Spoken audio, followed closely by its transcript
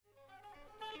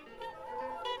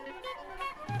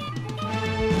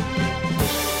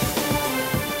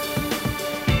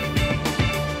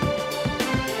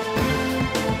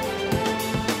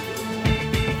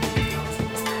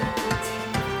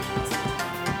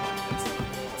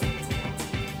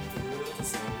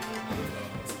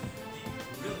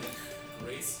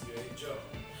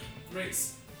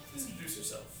Grace, please introduce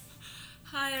yourself.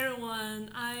 Hi everyone,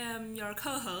 I am your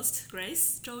co-host,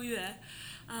 Grace Zhou Yue.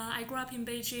 I grew up in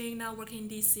Beijing, now work in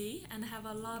DC, and have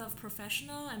a lot of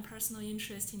professional and personal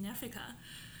interest in Africa.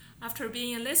 After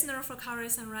being a listener for Curry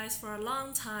Sunrise for a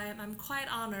long time, I'm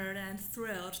quite honored and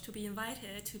thrilled to be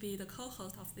invited to be the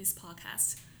co-host of this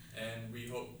podcast. And we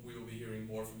hope we will be hearing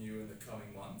more from you in the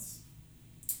coming months.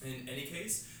 In any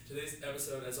case, today's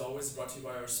episode, as always, is brought to you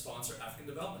by our sponsor, African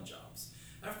Development Jobs.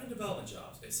 African Development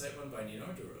Jobs, a site run by Nino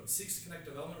Duro, seeks to connect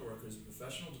development workers with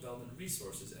professional development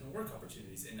resources and work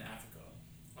opportunities in Africa.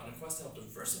 On a quest to help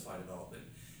diversify development,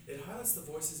 it highlights the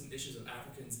voices and issues of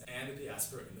Africans and the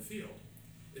diaspora in the field.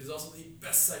 It is also the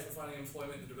best site for finding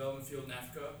employment in the development field in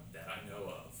Africa that I know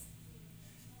of.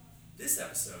 This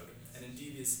episode, and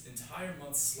indeed this entire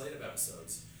month's slate of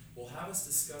episodes, will have us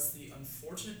discuss the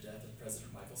unfortunate death of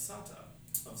President Michael Sata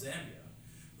of Zambia,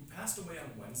 who passed away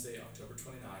on Wednesday, October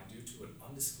 29, due to an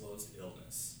undisclosed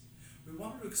illness. We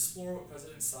wanted to explore what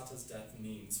President Sata's death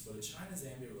means for the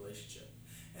China-Zambia relationship,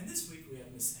 and this week we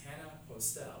have Ms. Hannah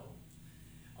Postel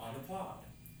on the pod.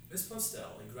 Ms.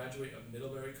 Postel, a graduate of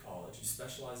Middlebury College who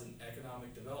specialized in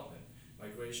economic development,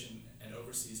 migration, and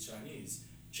overseas Chinese,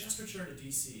 just returned to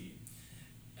DC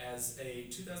as a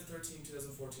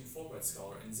 2013-2014 Fulbright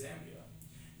Scholar in Zambia.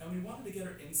 And we wanted to get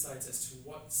her insights as to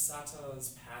what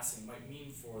Sata's passing might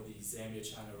mean for the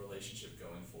Zambia-China relationship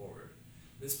going forward.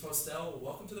 Ms. Postel,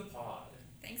 welcome to the pod.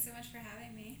 Thanks so much for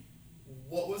having me.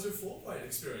 What was your Fulbright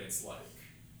experience like?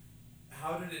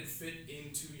 How did it fit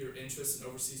into your interest in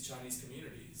overseas Chinese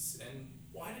communities? And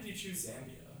why did you choose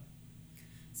Zambia?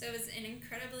 So it was an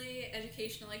incredibly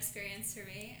educational experience for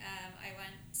me. I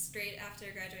went straight after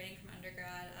graduating from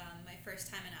undergrad, my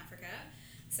first time in Africa.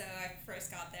 So I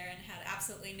first got there and had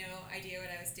absolutely no idea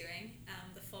what I was doing.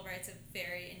 The Fulbright's a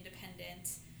very independent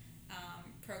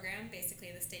program.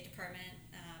 Basically, the State Department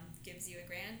gives you a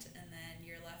grant, and then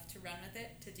you're left to run with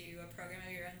it to do a program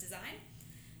of your own design.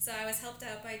 So I was helped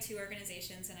out by two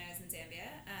organizations when I was in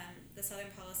Zambia. The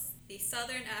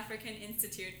Southern African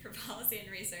Institute for Policy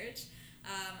and Research,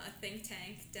 a think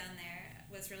tank down there,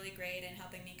 was really great in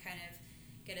helping me kind of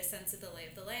get a sense of the lay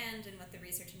of the land and what the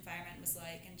research environment was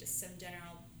like, and just some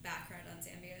general background on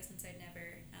Zambia since I'd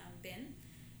never been.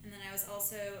 And then I was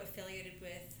also affiliated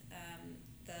with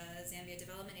the Zambia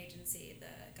Development Agency,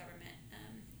 the government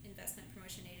investment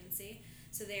promotion agency.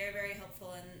 So they are very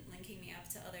helpful in linking me up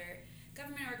to other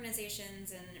government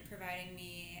organizations and providing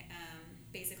me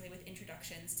basically with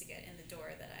introductions to get in the door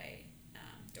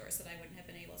doors that I wouldn't have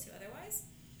been able to otherwise.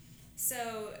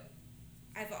 So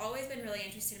I've always been really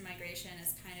interested in migration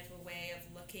as kind of a way of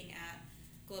looking at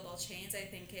global change. I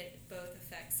think it both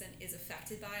affects and is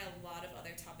affected by a lot of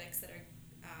other topics that are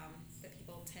that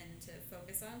people tend to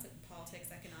focus on. So politics,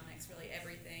 economics, really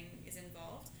everything is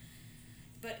involved.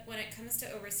 But when it comes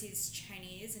to overseas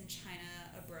Chinese and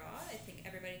China abroad, I think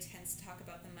everybody tends to talk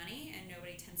about the money and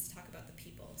nobody tends to talk about the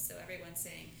people. So everyone's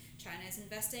saying China is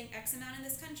investing X amount in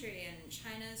this country and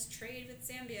China's trade with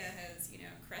Zambia has,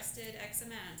 crested X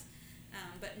amount.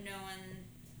 But no one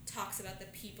talks about the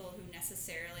people who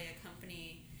necessarily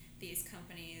accompany these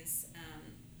companies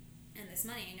and this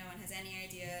money. No one has any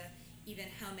idea even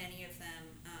how many of them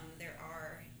there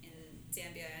are in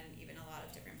Zambia and even a lot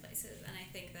of different places. And I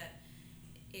think that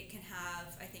it can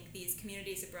have, these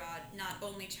communities abroad, not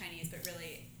only Chinese, but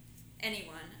really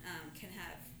anyone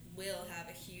will have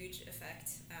a huge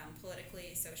effect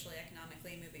politically, socially,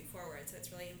 economically moving forward. So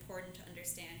it's really important to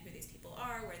understand who these people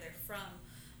are, where they're from,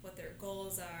 what their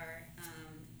goals are,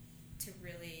 to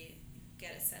really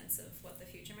get a sense of what the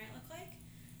future might look like.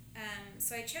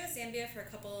 So I chose Zambia for a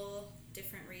couple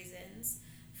different reasons.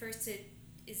 First, it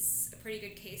is a pretty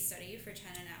good case study for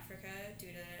China and Africa due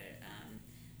to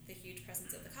the huge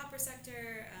presence of the copper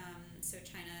sector, so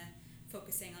China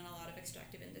focusing on a lot of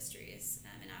extractive industries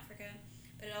in Africa.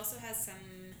 But it also has some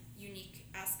unique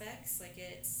aspects, like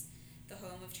it's the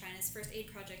home of China's first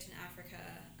aid project in Africa,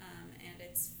 and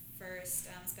its first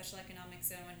special economic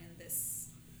zone in this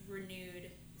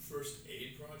renewed... First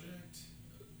aid project?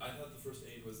 I thought the first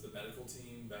aid was the medical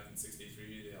team back in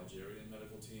 '63, the Algerian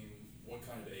medical team. What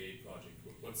kind of aid project?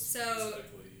 What's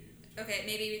specifically... Okay,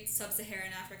 maybe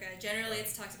sub-Saharan Africa. Generally,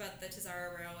 it's talked about the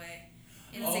Tazara Railway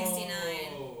in '69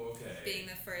 being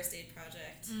the first aid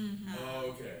project. Mm-hmm.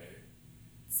 Okay.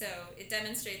 So it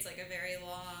demonstrates like a very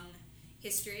long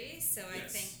history. So I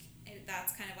think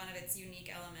that's kind of one of its unique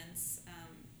elements.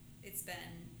 It's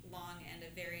been long and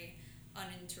a very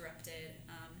uninterrupted.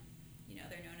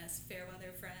 They're known as fair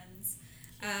weather friends.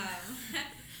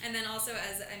 And then also,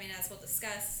 as we'll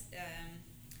discuss.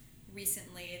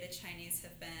 Recently, the Chinese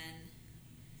have been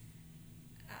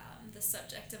the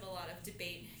subject of a lot of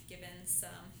debate given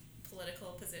some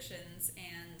political positions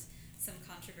and some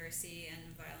controversy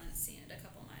and violence seen at a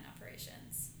couple mine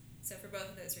operations. So for both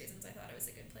of those reasons, I thought it was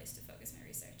a good place to focus my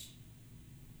research.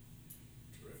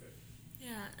 Terrific.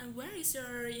 Yeah, and where is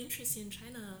your interest in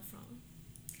China from?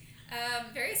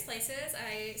 Various places.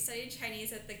 I studied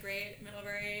Chinese at the Great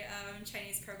Middlebury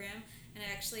Chinese program, and I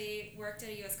actually worked at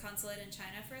a U.S. consulate in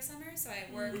China for a summer. So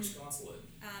I worked Which consulate?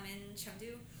 in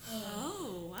Chengdu.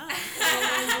 Oh, wow.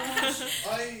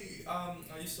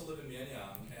 I used to live in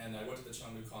Mianyang, and I went to the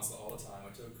Chengdu consulate all the time.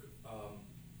 I took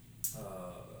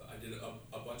I did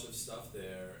a bunch of stuff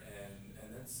there, and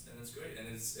that's great. And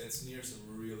it's near some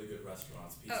really good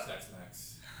restaurants, Pete's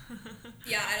Tex-Mex.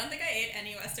 Yeah, I don't think I ate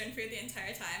any Western food the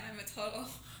entire time. I'm a total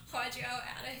Huajiao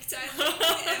addict.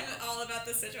 I'm all about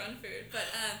the Sichuan food. But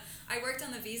I worked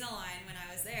on the visa line when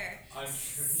I was there. I'm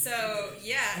sure. So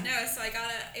yeah, no. So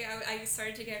I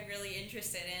started to get really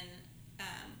interested in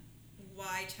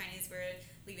why Chinese were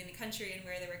leaving the country and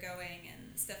where they were going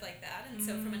and stuff like that. And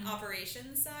so from an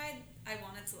operations side, I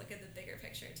wanted to look at the bigger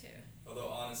picture too. Although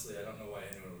honestly, I don't know why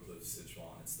anyone would live in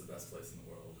Sichuan. It's the best place in the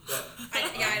world. But, I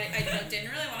didn't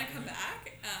really want to come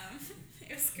back.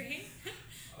 It was great.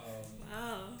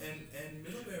 Wow. And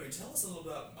Middlebury, tell us a little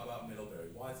bit about Middlebury.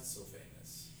 Why is it so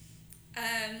famous?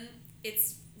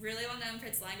 It's really well known for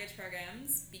its language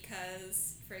programs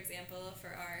because, for example, for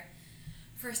our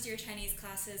first year Chinese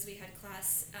classes, we had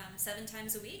class 7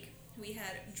 times a week. We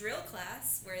had drill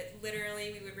class where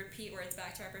literally we would repeat words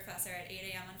back to our professor at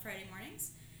 8 a.m. on Friday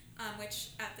mornings, which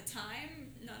at the time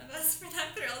none of us were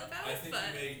that thrilled about. I think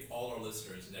you made all our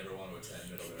listeners never want to attend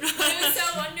Middlebury. It was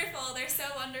so wonderful. They're so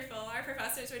wonderful. Our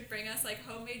professors would bring us like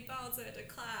homemade baozi to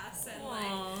class, and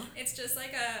like it's just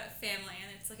like a family, and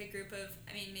it's like a group of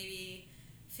maybe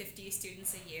 50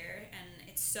 students a year, and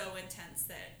it's so intense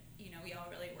that we all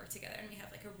really work together and we have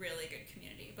like a really good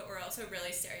community, but we're also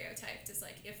really stereotyped as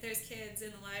like if there's kids in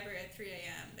the library at 3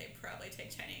 a.m. they probably take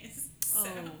Chinese. So.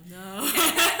 Oh no.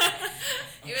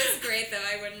 It was great though.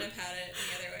 I wouldn't have had it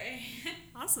any other way.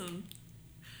 Awesome.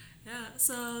 Yeah,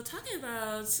 so talking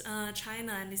about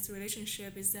China and its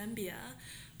relationship with Zambia,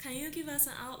 can you give us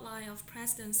an outline of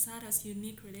President Sata's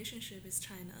unique relationship with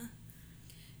China?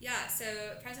 Yeah, so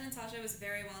President Sata was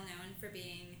very well known for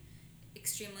being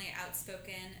extremely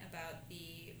outspoken about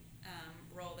the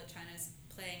role that China is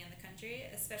playing in the country,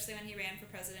 especially when he ran for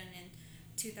president in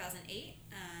 2008.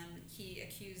 He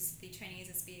accused the Chinese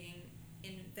as being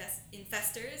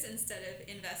infestors instead of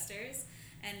investors,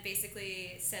 and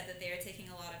basically said that they are taking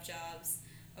a lot of jobs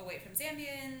away from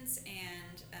Zambians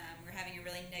and were having a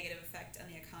really negative effect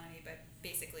on the economy by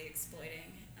basically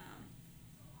exploiting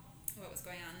what was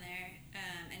going on there.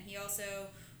 And he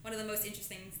also, one of the most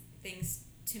interesting things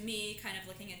to me, kind of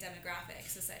looking at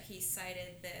demographics, is that he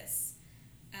cited this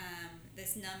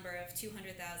number of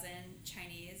 200,000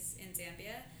 Chinese in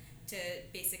Zambia to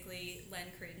basically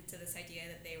lend credence to this idea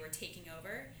that they were taking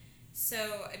over.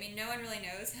 So, no one really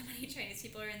knows how many Chinese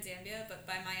people are in Zambia, but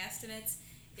by my estimates,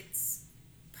 it's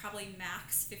probably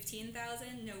max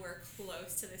 15,000, nowhere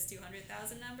close to this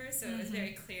 200,000 number. So it was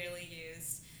very clearly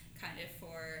used kind of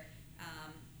for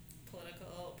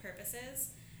political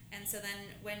purposes. And so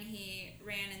then when he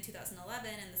ran in 2011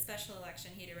 in the special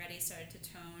election, he'd already started to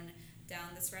tone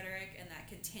down this rhetoric, and that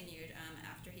continued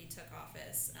after he took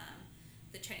office.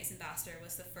 The Chinese ambassador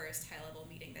was the first high-level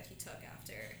meeting that he took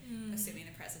after assuming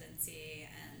the presidency,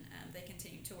 and they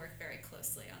continued to work very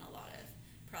closely on a lot of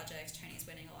projects, Chinese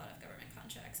winning a lot of government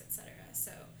contracts, etc.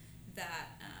 So that,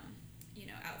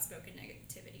 outspoken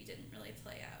negativity didn't really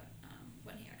play out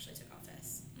when he actually took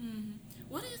office.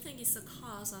 What do you think is the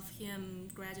cause of him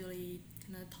gradually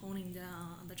kind of toning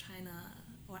down on the China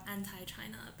or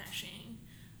anti-China bashing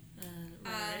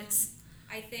rhetorics?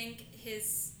 I think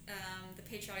his the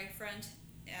Patriotic Front,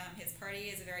 his party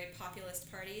is a very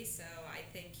populist party, so I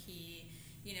think he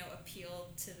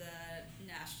appealed to the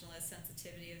nationalist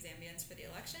sensitivity of Zambians for the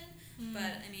election.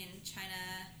 But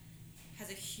China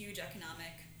has a huge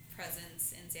economic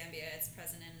presence in Zambia. It's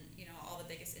present in all the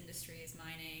biggest industries: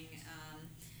 mining,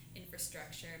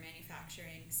 infrastructure,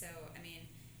 manufacturing. So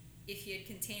if he had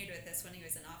continued with this when he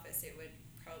was in office, it would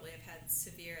probably have had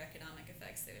severe economic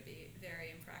effects that would be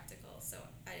very impractical. So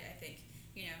I think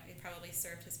it probably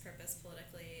served his purpose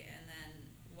politically and then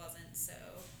wasn't so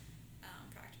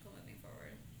practical moving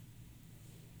forward.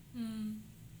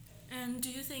 And do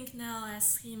you think now,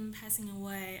 as him passing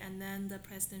away and then the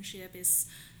presidentship is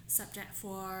subject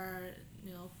for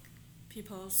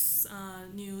people's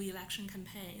new election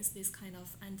campaigns, this kind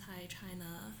of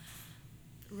anti-China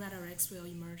rhetorics will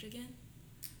emerge again?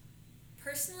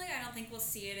 Personally, I don't think we'll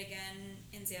see it again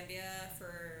in Zambia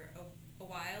for a a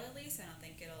while at least. I don't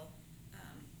think it'll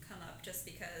come up just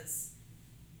because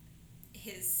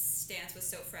his stance was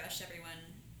so fresh. Everyone,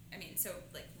 so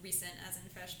like recent as in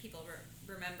fresh, people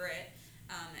remember it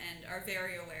and are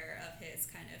very aware of his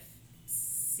kind of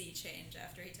sea change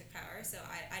after he took power. So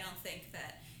I don't think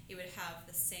that it would have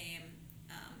the same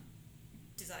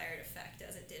desired effect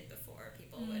as it did before.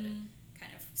 People would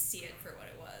kind of see it for what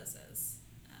it was as,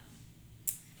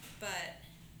 but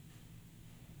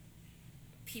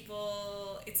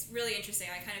people, it's really interesting.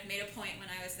 I kind of made a point when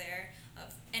I was there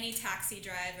of any taxi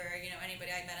driver, anybody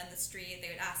I met on the street, they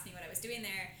would ask me what I was doing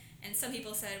there, and some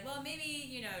people said, well,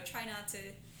 maybe, try not to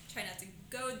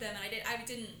goad them, and I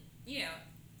didn't,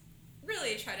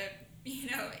 really try to,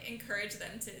 encourage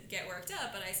them to get worked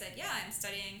up, but I said, yeah, I'm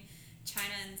studying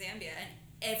China and Zambia, and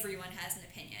everyone has an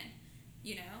opinion,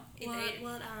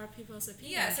 What are people's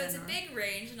opinions? Yeah, so it's a big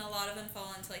range, and a lot of them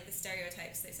fall into like the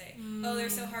stereotypes. They say, oh, they're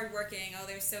so hardworking. Oh,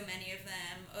 there's so many of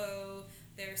them. Oh,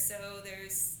 they're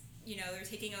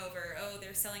taking over. Oh,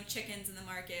 they're selling chickens in the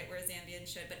market where Zambians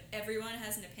should. But everyone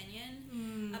has an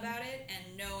opinion about it,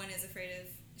 and no one is afraid of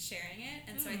sharing it.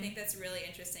 And so I think that's really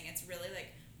interesting. It's really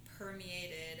like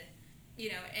permeated,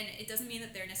 and it doesn't mean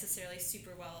that they're necessarily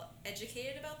super well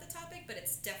educated about the topic, but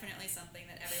it's definitely something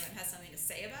that everyone has something to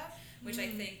say about, which I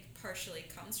think partially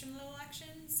comes from the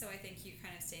election. So I think you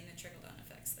kind of seeing the trickle-down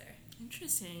effects there.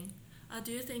 Interesting.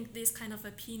 Do you think this kind of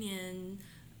opinion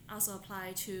also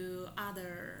apply to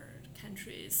other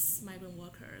countries, migrant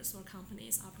workers or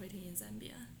companies operating in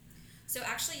Zambia? So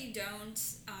actually you don't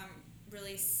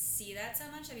really see that so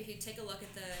much. If you take a look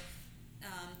at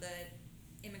the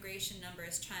immigration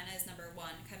numbers, China is number 1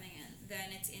 coming in. Then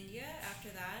it's India after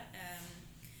that.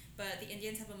 But the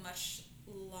Indians have a much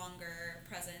longer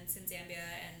presence in Zambia,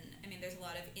 and there's a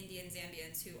lot of Indian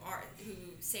Zambians who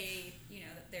say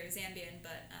that they're Zambian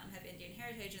but have Indian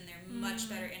heritage, and they're much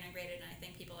better integrated, and I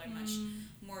think people are much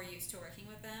more used to working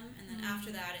with them. And then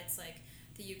after that, it's like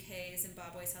the UK,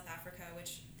 Zimbabwe, South Africa,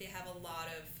 which they have a lot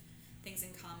of things in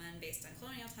common based on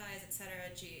colonial ties, etc.,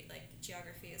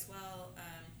 geography as well.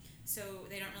 So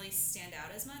they don't really stand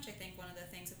out as much. I think one of the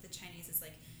things with the Chinese is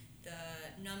like the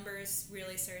numbers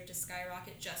really started to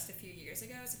skyrocket just a few years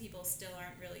ago, so people still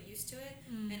aren't really used to it.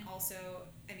 And also,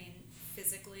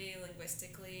 physically,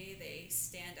 linguistically, they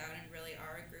stand out and really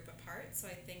are a group apart. So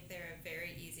I think they're a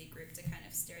very easy group to kind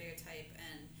of stereotype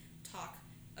and talk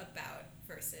about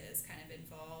versus kind of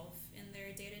involve in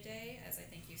their day-to-day, as I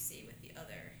think you see with the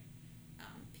other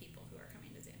people who are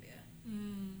coming to Zambia.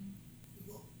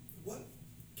 Well, what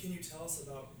can you tell us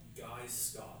about Guy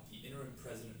Scott, the interim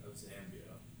president of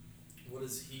Zambia? What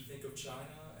does he think of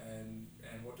China, and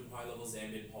what do high-level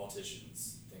Zambian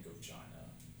politicians think of China?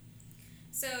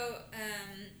 So,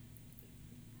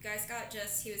 Guy Scott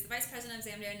he was the vice president of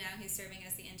Zambia, now he's serving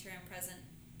as the interim president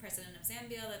of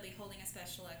Zambia. They'll be holding a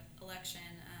special election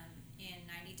in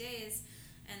 90 days,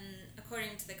 and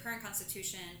according to the current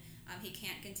constitution, he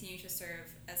can't continue to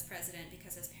serve as president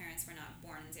because his parents were not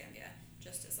born in Zambia,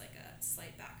 just as like a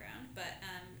slight background. But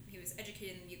he was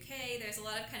educated in the UK. There's a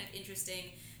lot of kind of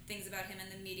interesting things about him,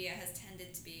 and the media has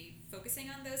tended to be focusing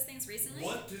on those things recently.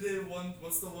 What's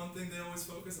the one thing they always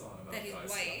focus on about that he's Guy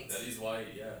white? Scott? That he's white,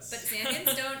 yes. But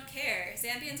Zambians don't care.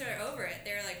 Zambians are over it.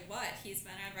 They're like, what? He's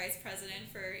been our vice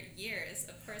president for years.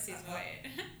 Of course he's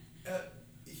white.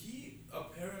 He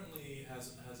apparently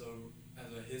has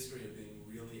a history of being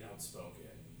really outspoken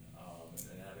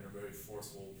and having a very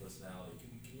forceful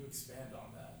personality. Can you expand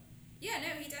on that? Yeah, no,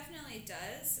 he definitely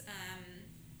does.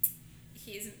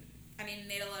 He's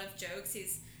made a lot of jokes.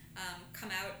 He's come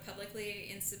out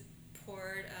publicly in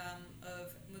support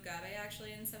of Mugabe,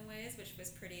 actually, in some ways, which was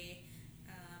pretty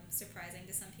surprising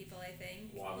to some people, I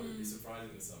think. Why would it be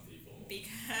surprising to some people?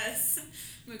 Because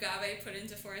Mugabe put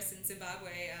into force in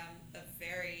Zimbabwe a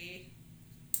very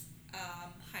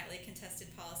highly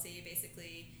contested policy,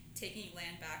 basically taking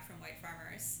land back from white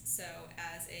farmers. So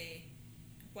as a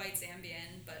white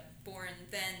Zambian, but born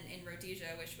then in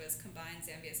Rhodesia, which was combined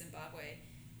Zambia-Zimbabwe,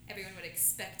 everyone would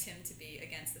expect him to be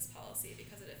against this policy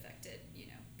because it affected,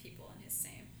 people in his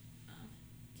same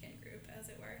kin group, as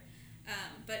it were.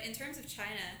 But in terms of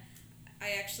China,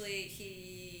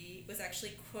 he was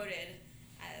actually quoted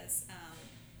as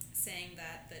saying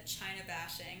that the China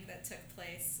bashing that took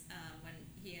place when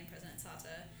he and President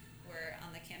Sata were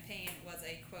on the campaign was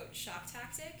a, quote, shock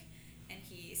tactic. And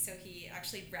he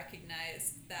actually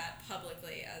recognized that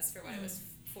publicly as for what it was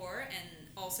for, and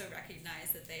also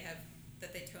recognized that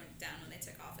they toned it down when they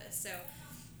took office. So,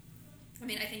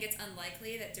 I think it's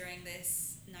unlikely that during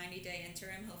this 90-day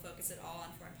interim he'll focus it all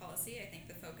on foreign policy. I think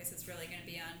the focus is really going to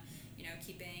be on,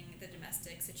 keeping the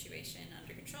domestic situation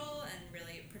under control and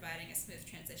really providing a smooth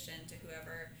transition to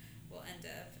whoever will end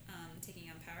up taking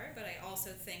on power. But I also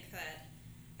think that,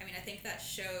 I think that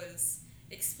shows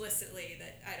explicitly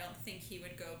that I don't think he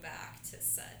would go back to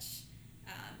such,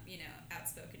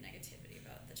 outspoken negativity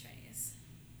about the Chinese.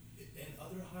 And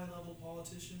other high-level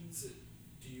politicians,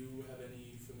 do you have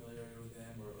any familiarity with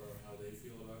them or how they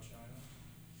feel about China?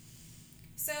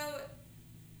 So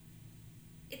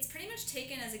it's pretty much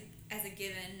taken as a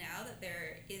given now that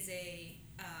there is a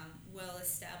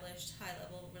well-established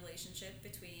high-level relationship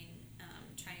between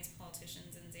Chinese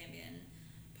politicians and Zambian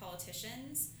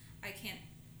politicians. I can't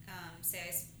say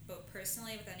I spoke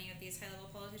personally with any of these high-level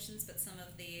politicians, but some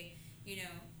of the,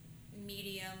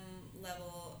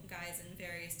 medium-level guys in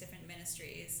various different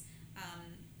ministries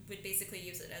would basically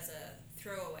use it as a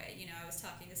throwaway. I was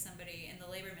talking to somebody in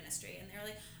the labor ministry, and they were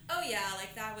like, oh yeah,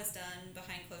 like that was done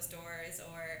behind closed doors,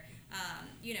 or,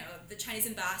 the Chinese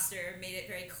ambassador made it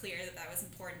very clear that that was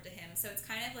important to him. So it's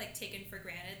kind of like taken for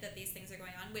granted that these things are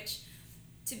going on, which,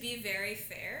 to be very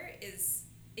fair, is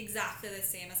exactly the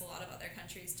same as a lot of other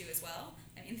countries do as well.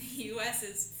 The U.S.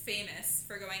 is famous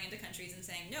for going into countries and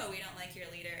saying, no, we don't like your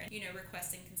leader, and,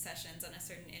 requesting concessions on a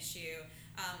certain issue.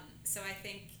 So I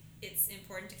think it's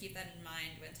important to keep that in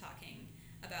mind when talking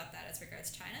about that as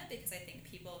regards China, because I think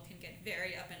people can get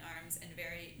very up in arms and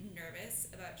very nervous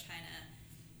about China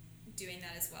doing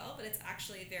that as well, but it's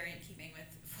actually very in keeping with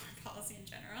foreign policy in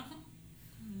general.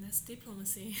 That's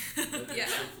diplomacy.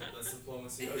 That's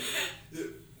diplomacy.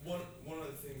 One of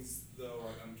the things, though,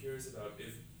 I'm curious about,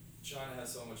 if China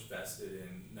has so much vested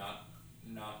in not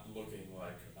looking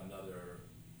like another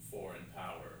foreign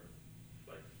power,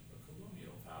 like a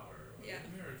colonial power, or like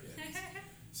Americans.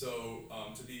 So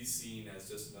to be seen as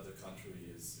just another country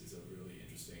is a really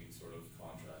interesting sort of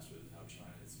contrast with how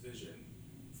China's vision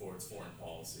for its foreign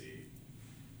policy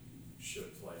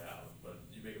should play out. But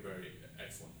you make a very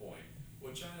excellent point.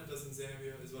 What China does in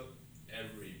Zambia is what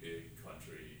every big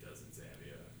country does in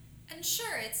Zambia. And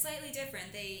sure, it's slightly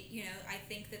different. They, I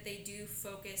think that they do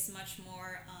focus much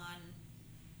more on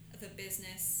the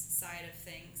business side of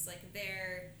things. Like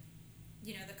their,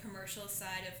 the commercial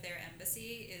side of their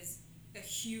embassy is a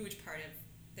huge part of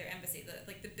their embassy.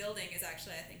 The building is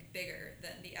actually, I think, bigger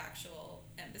than the actual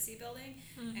embassy building.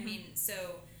 Mm-hmm.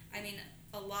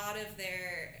 A lot of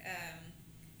their,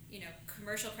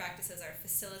 commercial practices are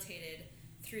facilitated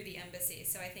through the embassy.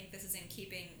 So I think this is in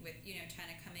keeping with,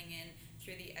 China coming in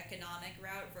through the economic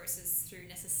route versus through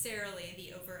necessarily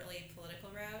the overtly political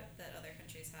route that other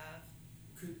countries have.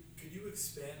 Could you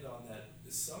expand on that?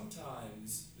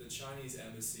 Sometimes the Chinese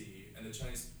embassy and the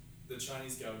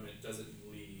Chinese government doesn't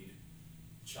lead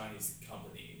Chinese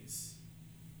companies.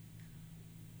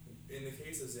 In the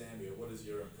case of Zambia, what is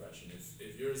your impression?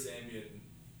 If you're a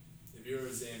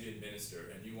Zambian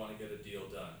minister and you want to get a deal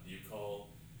done, do you call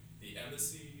the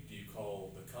embassy? Do you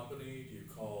call the company? Do you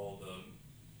call the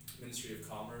Ministry of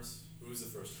Commerce? Who's the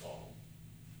first call?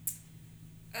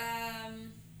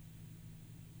 And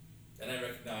I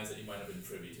recognize that you might have been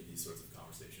privy to these sorts of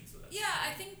conversations. So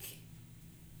I think.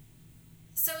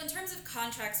 So in terms of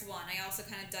contracts won, I also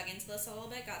kind of dug into this a little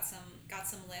bit, got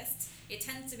some lists. It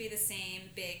tends to be the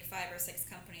same big 5 or 6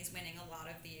 companies winning a lot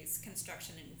of these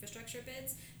construction and infrastructure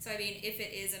bids. So if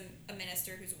it is a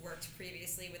minister who's worked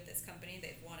previously with this company,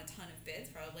 they've won a ton of bids,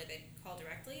 probably they'd call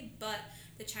directly. But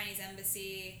the Chinese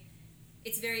embassy,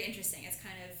 it's very interesting. It's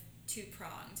kind of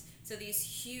two-pronged. So these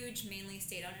huge, mainly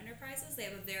state-owned enterprises, they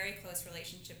have a very close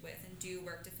relationship with and do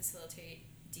work to facilitate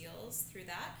deals through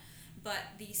that. But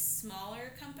the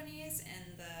smaller companies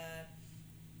and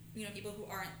the people who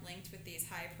aren't linked with these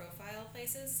high-profile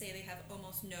places say they have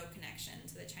almost no connection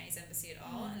to the Chinese embassy at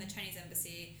all, and the Chinese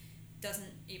embassy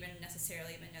doesn't even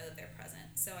necessarily even know that they're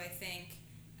present. So I think,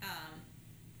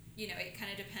 it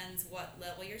kind of depends what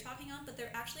level you're talking on, but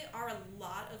there actually are a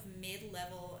lot of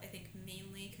mid-level, I think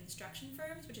mainly construction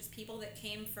firms, which is people that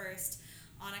came first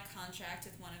on a contract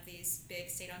with one of these big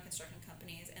state-owned construction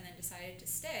companies and then decided to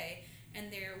stay,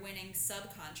 and they're winning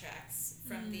subcontracts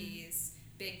from these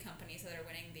big companies that are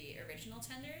winning the original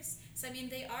tenders. So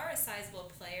they are a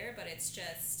sizable player, but it's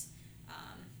just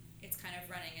it's kind of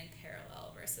running in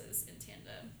parallel versus in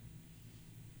tandem.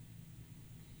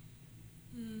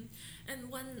 And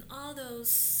when all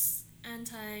those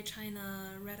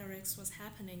anti-China rhetorics was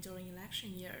happening during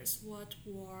election years, what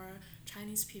were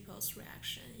Chinese people's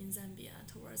reaction in Zambia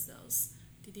towards those?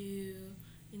 Did you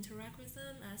interact with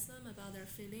them, ask them about their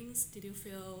feelings? Did you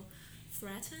feel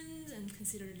threatened and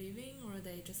consider leaving, or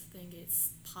they just think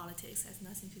it's politics, has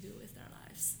nothing to do with their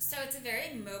lives? So it's a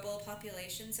very mobile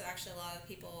population, so actually a lot of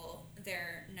people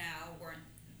there now weren't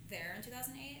there in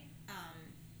 2008.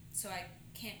 So I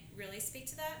can't really speak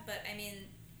to that, but I mean,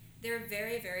 they're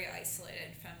very, very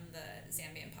isolated from the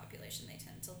Zambian population. They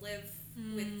tend to live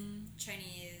with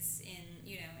Chinese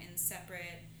in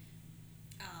separate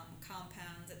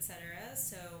compounds, etc.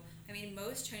 So, I mean,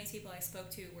 most Chinese people I spoke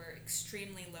to were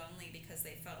extremely lonely because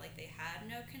they felt like they had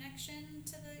no connection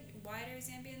to the wider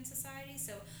Zambian society.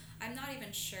 So, I'm not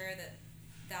even sure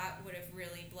that would have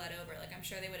really bled over. Like, I'm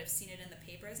sure they would have seen it in the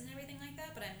papers and everything like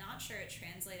that, but I'm not sure it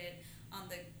translated on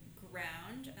the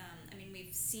ground. I mean,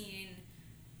 we've seen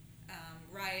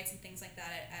riots and things like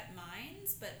that at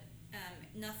mines, but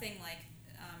nothing like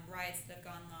riots that have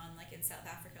gone on like in South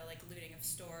Africa, like looting of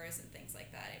stores and things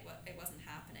like that. It wasn't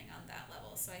happening on that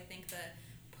level. So I think the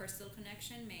personal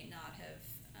connection may not have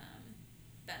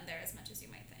been there as much as you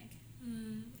might think.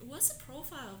 What's the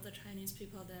profile of the Chinese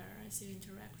people there as you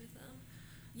interact with them?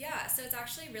 Yeah, so it's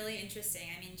actually really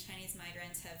interesting. I mean, Chinese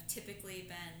migrants have typically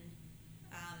been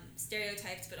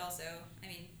stereotyped, but also, I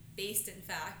mean, based in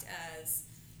fact as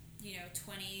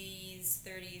 20s,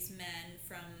 30s men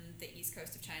from the east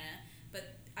coast of China.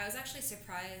 But I was actually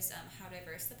surprised how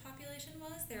diverse the population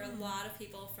was. There were a lot of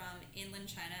people from inland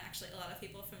China, actually a lot of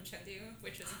people from Chengdu,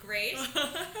 which was great.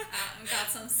 Got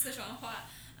some Sichuanhua.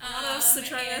 A lot of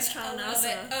Sichuan restaurants also.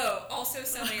 Oh, also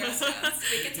so many restaurants.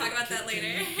 We can talk about that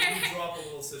later. Can you drop a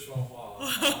little Sichuanhua?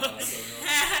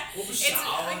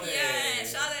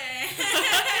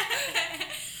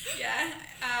 Yeah.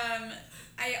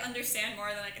 I understand more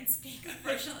than I can speak,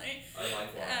 unfortunately.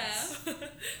 Likewise.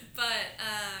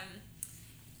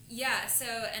 Yeah, so,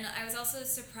 and I was also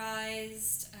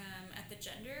surprised at the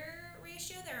gender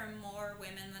ratio. There are more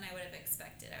women than I would have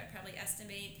expected. I would probably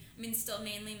estimate, I mean, still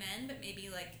mainly men, but maybe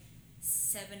like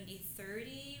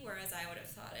 70-30, whereas I would have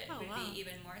thought it would be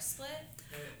even more split.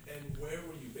 And where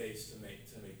were you based to make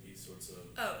these sorts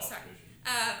of observations?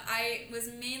 I was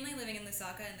mainly living in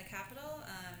Lusaka, in the capital,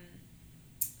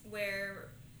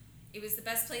 where it was the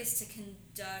best place to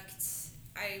conduct.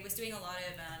 I was doing a lot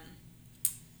of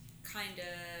kind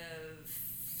of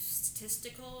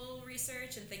statistical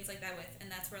research and things like that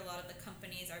and that's where a lot of the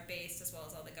companies are based, as well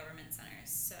as all the government centers.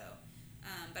 So,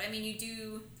 but I mean, you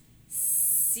do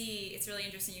see, it's really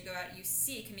interesting, you go out, you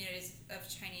see communities of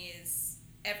Chinese,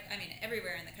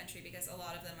 everywhere in the country, because a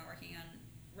lot of them are working on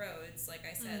roads, like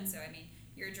I said. So, I mean,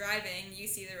 you're driving, you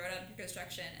see the road under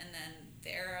construction, and then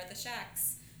there are the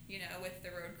shacks, with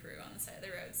the road crew on the side of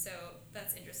the road. So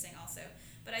that's interesting also.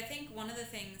 But I think one of the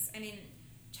things, I mean,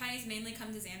 Chinese mainly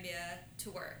come to Zambia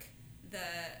to work.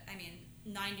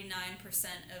 99%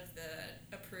 of the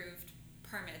approved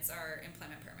permits are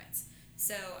employment permits.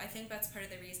 So I think that's part of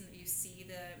the reason that you see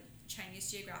the Chinese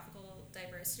geographical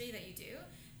diversity that you do,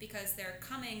 because they're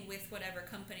coming with whatever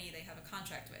company they have a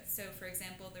contract with. So, for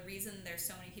example, the reason there's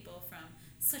so many people from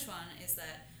Sichuan is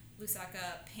that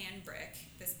Lusaka Pan Brick,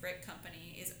 this brick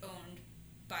company, is owned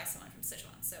by someone from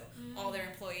Sichuan. So all their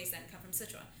employees then come from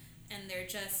Sichuan. And they're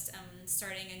just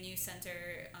starting a new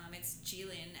center. It's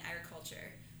Jilin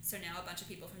Agriculture. So now a bunch of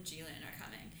people from Jilin are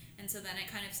coming. And so then it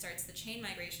kind of starts the chain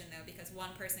migration, though, because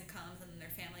one person comes and then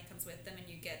their family comes with them, and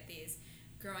you get these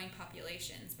growing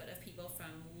populations, but of people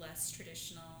from less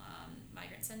traditional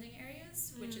migrant sending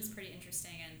areas, which is pretty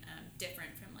interesting and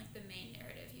different from like the main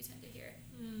narrative you tend to hear.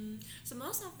 So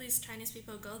most of these Chinese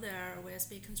people go there with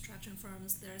big construction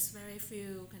firms. There's very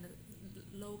few kind of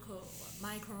local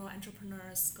micro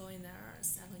entrepreneurs going there,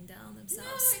 settling down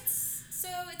themselves.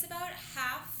 No, it's about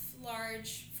half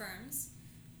large firms,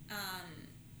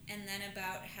 and then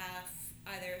about half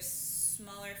either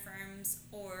smaller firms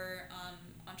or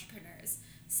entrepreneurs.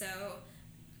 So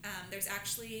there's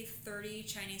actually 30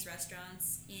 Chinese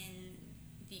restaurants in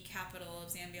the capital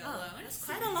of Zambia alone. That's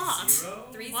quite a lot.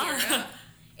 30. Wow.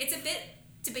 It's a bit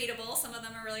debatable. Some of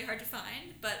them are really hard to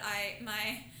find, but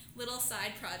my little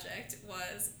side project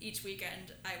was each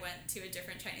weekend I went to a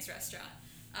different Chinese restaurant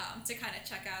to kind of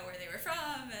check out where they were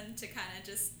from and to kind of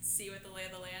just see what the lay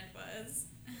of the land was.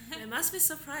 I must be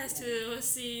surprised to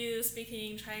see you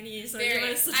speaking Chinese.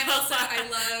 I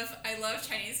love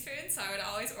Chinese food, so I would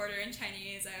always order in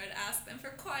Chinese. I would ask them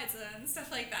for kuaizi and stuff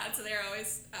like that, so they're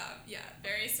always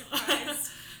very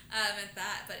surprised at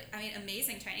that. But I mean,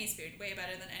 amazing Chinese food, way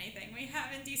better than anything we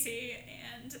have in DC,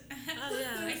 and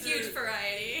a huge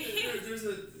variety. There's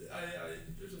a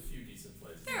few decent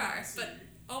places. There are, but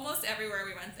almost everywhere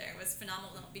we went there was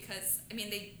phenomenal, because I mean,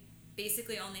 they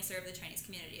basically only serve the Chinese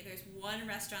community. There's one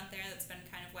restaurant there that's been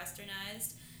kind of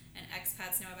westernized and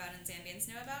expats know about and Zambians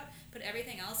know about, but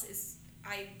everything else is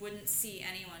I wouldn't see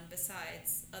anyone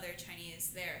besides other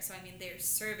Chinese there. So I mean, they're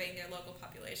serving their local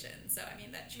population. So I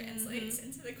mean, that translates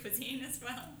into the cuisine as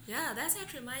well. Yeah, that's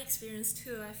actually my experience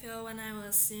too. I feel when I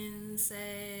was in,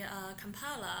 say,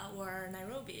 Kampala or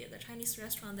Nairobi, the Chinese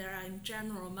restaurant there are in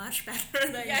general much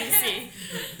better than DC.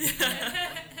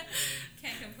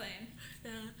 Can't complain.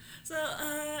 Yeah. So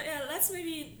let's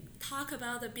maybe talk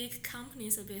about the big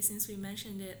companies a bit since we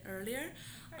mentioned it earlier.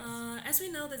 As we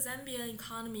know, the Zambian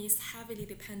economy is heavily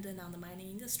dependent on the mining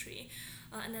industry,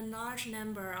 and a large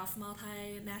number of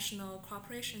multinational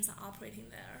corporations are operating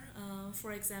there.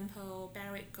 For example,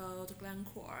 Barrick Gold,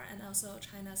 Glencore, and also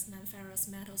China's Non-Ferrous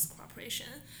Metals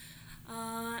Corporation.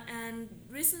 And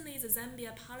recently, the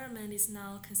Zambia parliament is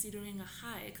now considering a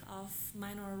hike of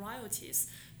minor royalties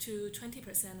to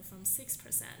 20% from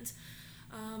 6%.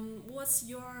 What's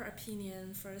your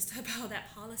opinion first about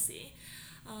that policy?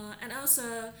 And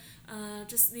also,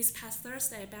 just this past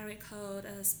Thursday, Barrick Gold,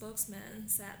 a spokesman,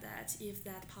 said that if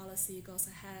that policy goes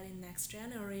ahead in next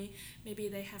January, maybe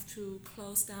they have to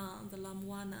close down the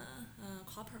Lumwana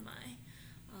copper mine.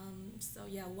 So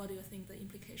yeah, what do you think the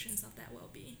implications of that will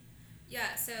be?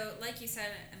 Yeah, so like you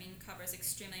said, I mean, copper is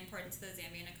extremely important to the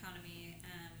Zambian economy.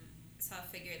 Saw a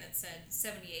figure that said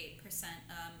 78%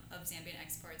 of Zambian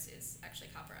exports is actually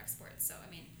copper exports. So I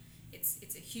mean,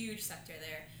 it's a huge sector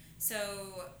there.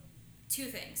 So two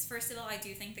things. First of all, I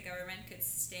do think the government could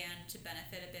stand to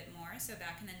benefit a bit more. So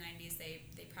back in the 90s,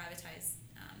 they privatized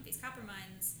these copper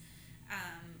mines,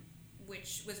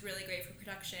 which was really great for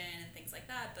production and things like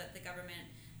that. But the government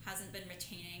hasn't been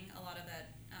retaining a lot of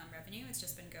that revenue. It's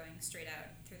just been going straight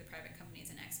out through the private companies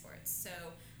and exports. So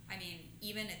I mean,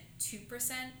 even a 2%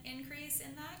 increase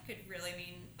in that could really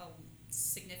mean a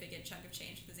significant chunk of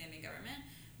change for the Zambian government,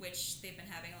 which they've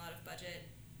been having a lot of budget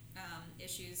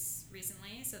issues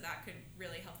recently, so that could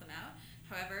really help them out.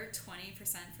 However, 20%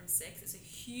 from 6 is a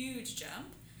huge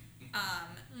jump.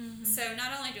 So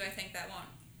not only do I think that won't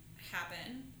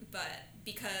happen, but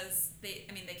because they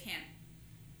can't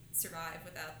survive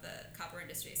without the copper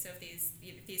industry. So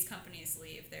if these companies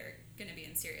leave, they're going to be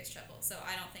in serious trouble. So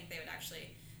I don't think they would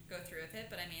actually go through with it,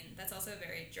 but I mean, that's also a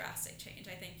very drastic change.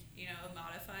 I think, a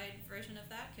modified version of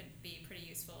that could be pretty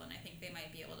useful, and I think they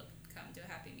might be able to come to a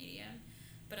happy medium.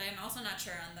 But I'm also not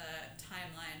sure on the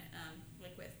timeline,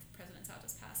 like with President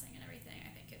Santos passing and everything.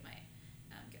 I think it might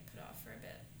get put off for a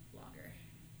bit longer.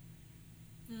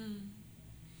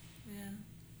 Yeah.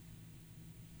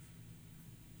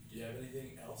 Do you have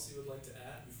anything else you would like to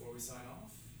add before we sign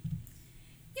off?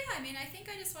 Yeah, I mean, I think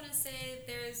I just want to say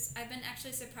I've been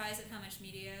actually surprised at how much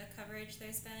media coverage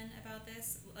there's been about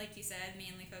this. Like you said,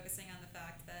 mainly focusing on the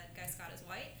fact that Guy Scott is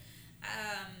white.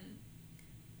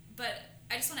 But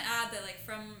I just want to add that, like,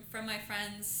 from my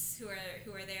friends who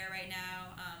are there right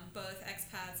now, both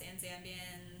expats and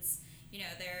Zambians,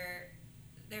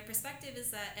 their perspective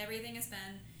is that everything has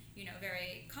been,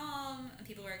 very calm.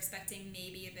 People were expecting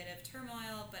maybe a bit of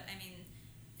turmoil, but I mean,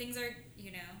 things are,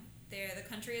 the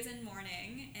country is in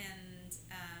mourning, and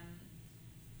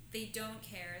they don't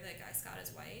care that Guy Scott is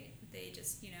white. They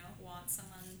just, want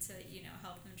someone to,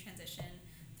 help them transition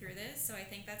through this. So I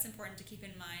think that's important to keep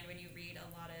in mind when you read a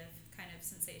lot of kind of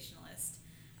sensationalist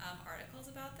articles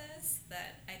about this,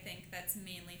 that I think that's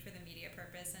mainly for the media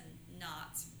purpose and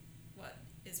not what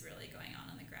is really going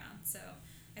on the ground. So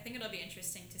I think it'll be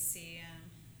interesting to see.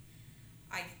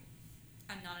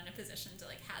 I'm not in a position to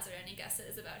hazard any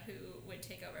guesses about who would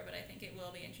take over, but I think it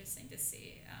will be interesting to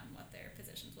see what their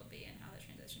positions will be and how the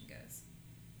transition goes.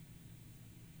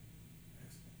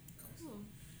 Excellent. Cool.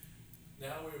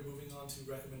 Now we're moving on to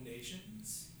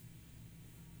recommendations.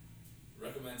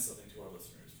 Recommend something to our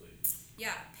listeners, please.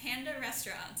 Yeah, Panda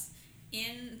Restaurant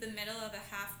in the middle of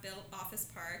a half-built office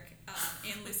park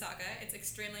in Lusaka. It's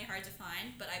extremely hard to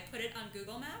find, but I put it on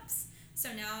Google Maps,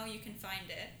 so now you can find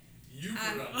it. You put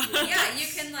it on Google Maps? Yeah, you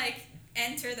can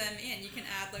enter them in. You can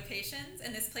add locations,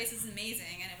 and this place is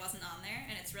amazing, and it wasn't on there,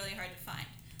 and it's really hard to find.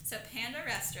 So Panda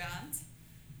Restaurant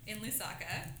in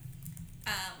Lusaka,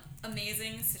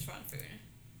 amazing Sichuan food.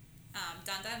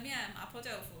 Dan mian, mapo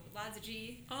tofu,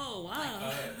 laziji. Oh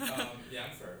wow.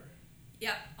 Yang Fur.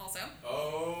 Yep, also.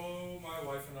 Oh, my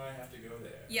wife and I have to go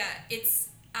there. Yeah, it's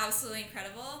absolutely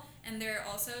incredible, and they're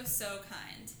also so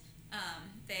kind.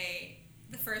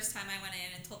 The first time I went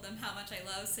in and told them how much I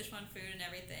love Sichuan food and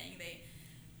everything,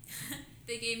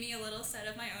 they gave me a little set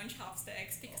of my own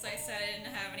chopsticks because I said I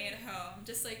didn't have any at home.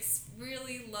 Just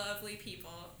really lovely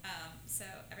people. So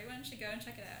everyone should go and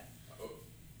check it out. Oh.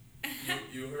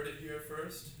 You heard it here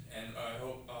first, and I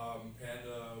hope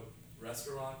Panda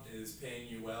Restaurant is paying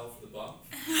you well for the bump.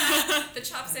 The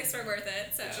chopsticks were worth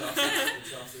it. So the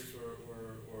chopsticks were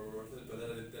worth it, but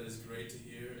that is great to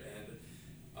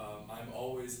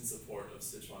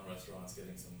Sichuan restaurants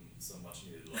getting some much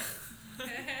needed love. So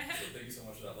thank you so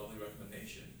much for that lovely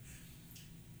recommendation.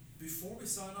 Before we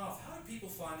sign off, how do people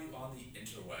find you on the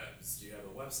interwebs? Do you have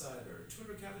a website or a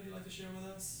Twitter account that you'd like to share with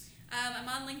us? I'm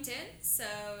on LinkedIn, so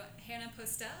Hannah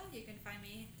Postel. You can find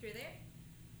me through there.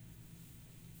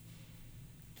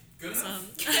 Good enough.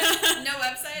 No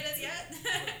website as yet.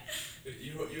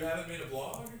 You haven't made a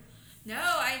blog? No,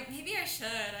 maybe I should.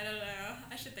 I don't know.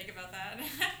 I should think about that.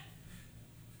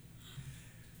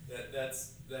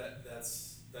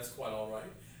 That's quite all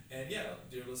right. And yeah,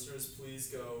 dear listeners, please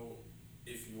go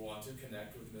if you want to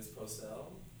connect with Ms.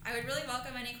 Postel. I would really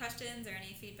welcome any questions or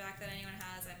any feedback that anyone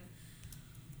has.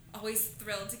 I'm always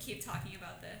thrilled to keep talking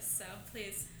about this. So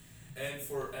please. And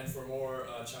for more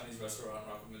Chinese restaurant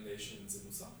recommendations in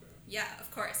Osaka. Yeah, of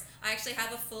course. I actually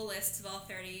have a full list of all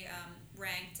 30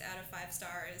 ranked out of 5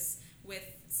 stars with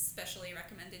specially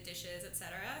recommended dishes,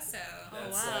 etc. So That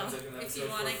wow. sounds like an If episode you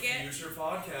wanna for get- future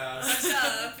podcast. what's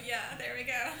up? Yeah, there we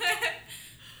go.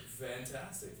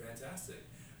 Fantastic.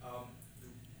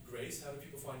 Grace, how do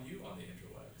people find you on the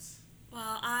interwebs?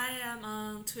 Well, I am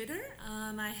on Twitter.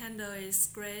 My handle is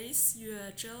Grace Yue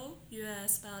Zhou. Yue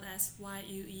spelled as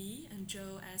Yue and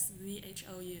Zhou as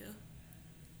ZHOU.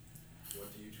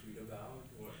 What do you tweet about?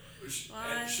 Well,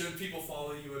 And should people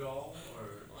follow you at all?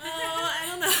 Or Well, I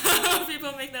don't know.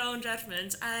 People make their own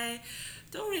judgment. I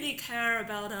don't really care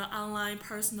about an online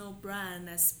personal brand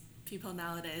as people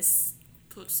nowadays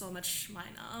put so much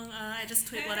mind on. I just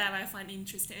tweet whatever I find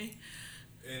interesting.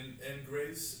 And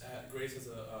Grace has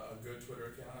a good Twitter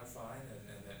account, I find,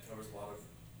 and that covers a lot of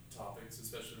topics,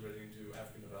 especially relating to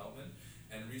African development.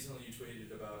 And recently you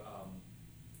tweeted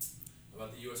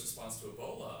about the U.S. response to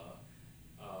Ebola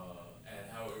and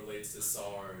how it relates to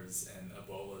SARS and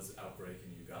Ebola's outbreak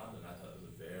in Uganda. And I thought it was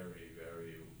a very,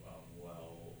 very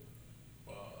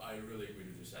I really agree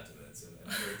with your sentiments, and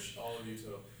I urge all of you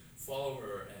to follow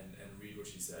her and read what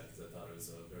she said, because I thought it was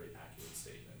a very accurate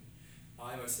statement.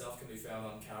 I myself can be found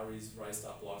on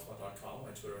cowriesrice.blogspot.com.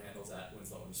 My Twitter handle is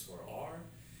 @Winslow_R.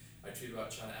 I tweet about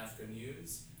China-Africa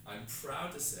news. I'm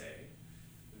proud to say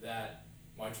that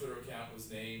my Twitter account was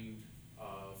named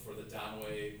for the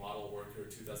Downway Model Worker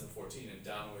 2014. And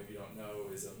Downway, if you don't know,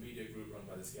 is a media group run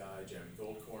by this guy, Jeremy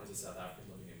Goldkorn. He's a South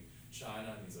African living in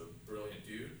China, and he's a brilliant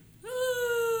dude. Woo!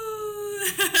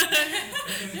 I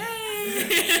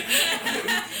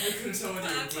couldn't tell whether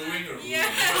you were booing or wooing.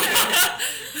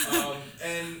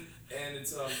 And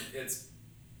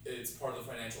it's part of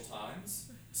the Financial Times.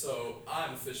 So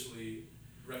I'm officially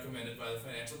recommended by the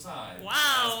Financial Times.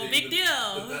 Wow, as being big the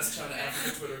deal. best China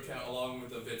Africa Twitter account, along with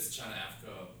the Vitz China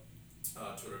Africa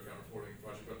Twitter account reporting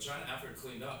project. But China Africa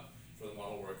cleaned up for the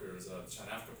model workers. The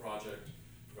China Africa project,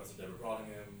 Professor Deborah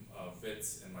Brottingham,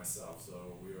 Vitz, and myself.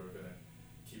 So we are going to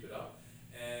keep it up.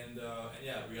 And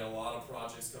yeah, we got a lot of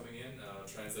projects coming in.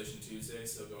 Translation Tuesday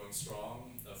still going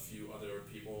strong. A few other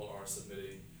people are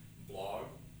submitting blog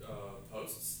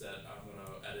posts that I'm going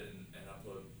to edit and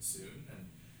upload soon. And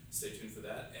stay tuned for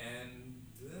that. And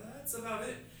that's about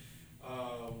it.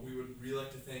 We would really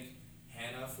like to thank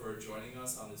Hannah for joining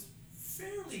us on this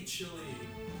fairly chilly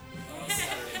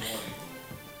Saturday morning.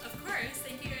 Of course.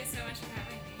 Thank you guys so much for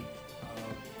having me.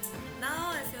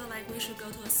 Now I feel like we should go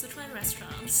to a Sichuan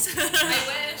restaurant. I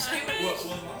wish.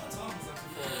 Well, Mama Tom is not too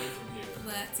far away from here.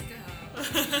 Let's go.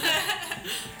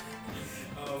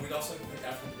 We'd also like to thank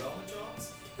African Development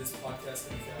Jobs. This podcast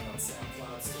can be found on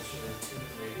SoundCloud, Stitcher,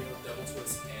 TuneIn Radio, Double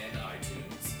Twist, and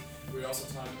iTunes. We're also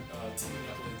teaming up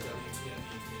with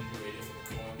WTME Community Radio from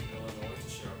Macomb, Illinois to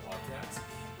share our podcast.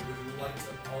 We would like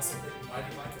to also thank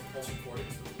Mighty Mike and Pulse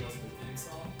Recordings for the theme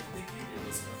song. Thank you, dear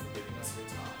listener, for giving us your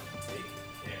time. Take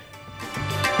care.